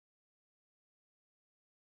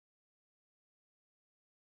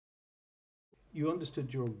you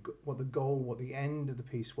understood what the goal, what the end of the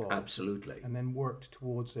piece was, Absolutely. and then worked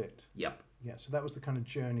towards it. Yep. Yeah, so that was the kind of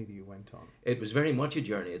journey that you went on. It was very much a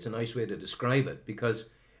journey. It's a nice way to describe it, because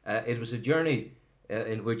it was a journey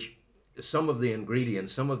in which some of the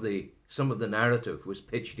ingredients, some of the narrative was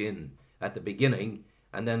pitched in at the beginning,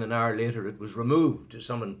 and then an hour later it was removed.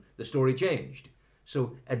 The story changed.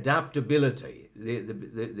 So adaptability,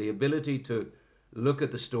 the ability to look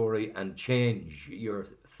at the story and change your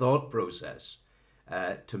thought process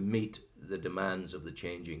to meet the demands of the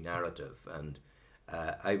changing narrative. And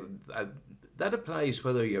I that applies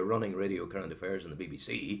whether you're running Radio Current Affairs in the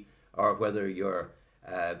BBC, or whether you're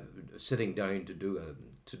sitting down to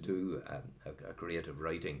do a creative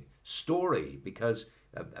writing story, because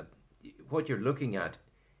what you're looking at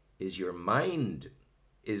is your mind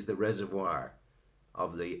is the reservoir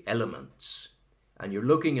of the elements, and you're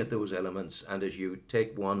looking at those elements, and as you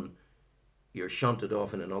take one, you're shunted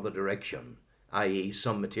off in another direction, i.e.,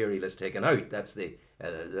 some material is taken out. That's the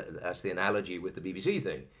analogy with the BBC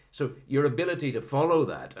thing. So your ability to follow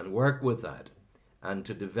that and work with that, and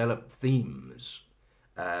to develop themes,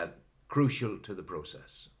 crucial to the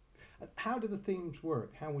process. How do the themes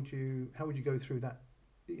work? How would you go through that?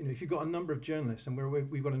 You know, if you've got a number of journalists, and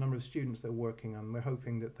we've got a number of students that are working on, we're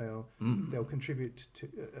hoping that they'll contribute to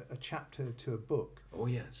a chapter to a book. Oh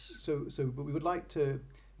yes. But we would like to.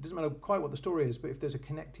 It doesn't matter quite what the story is, but if there's a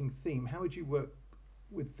connecting theme, how would you work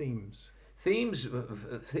with themes? Themes,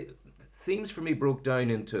 themes for me broke down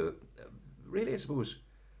into really, I suppose,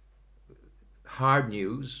 hard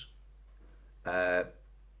news, uh,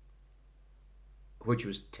 which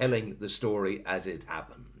was telling the story as it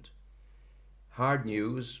happened. Hard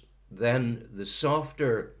news, then the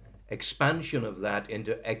softer expansion of that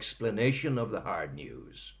into explanation of the hard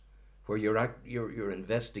news, where you're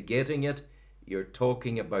investigating it, you're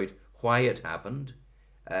talking about why it happened,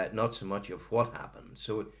 not so much of what happened.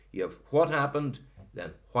 So you have what happened,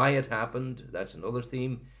 then why it happened. That's another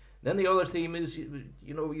theme. Then the other theme is,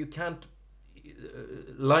 you can't.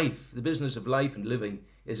 Life, the business of life and living,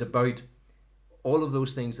 is about all of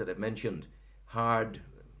those things that I've mentioned. Hard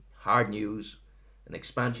news, an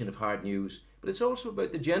expansion of hard news, but it's also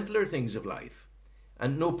about the gentler things of life.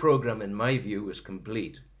 And no program, in my view, is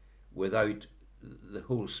complete without the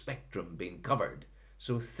whole spectrum being covered.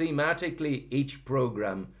 So thematically, each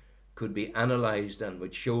program could be analysed and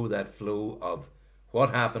would show that flow of what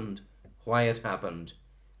happened, why it happened,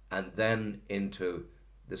 and then into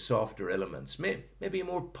the softer elements, maybe a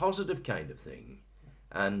more positive kind of thing.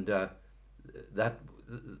 And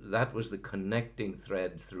that was the connecting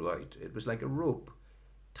thread throughout. It was like a rope,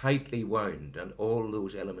 tightly wound, and all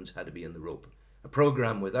those elements had to be in the rope. A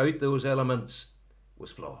program without those elements was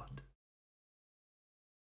flawed.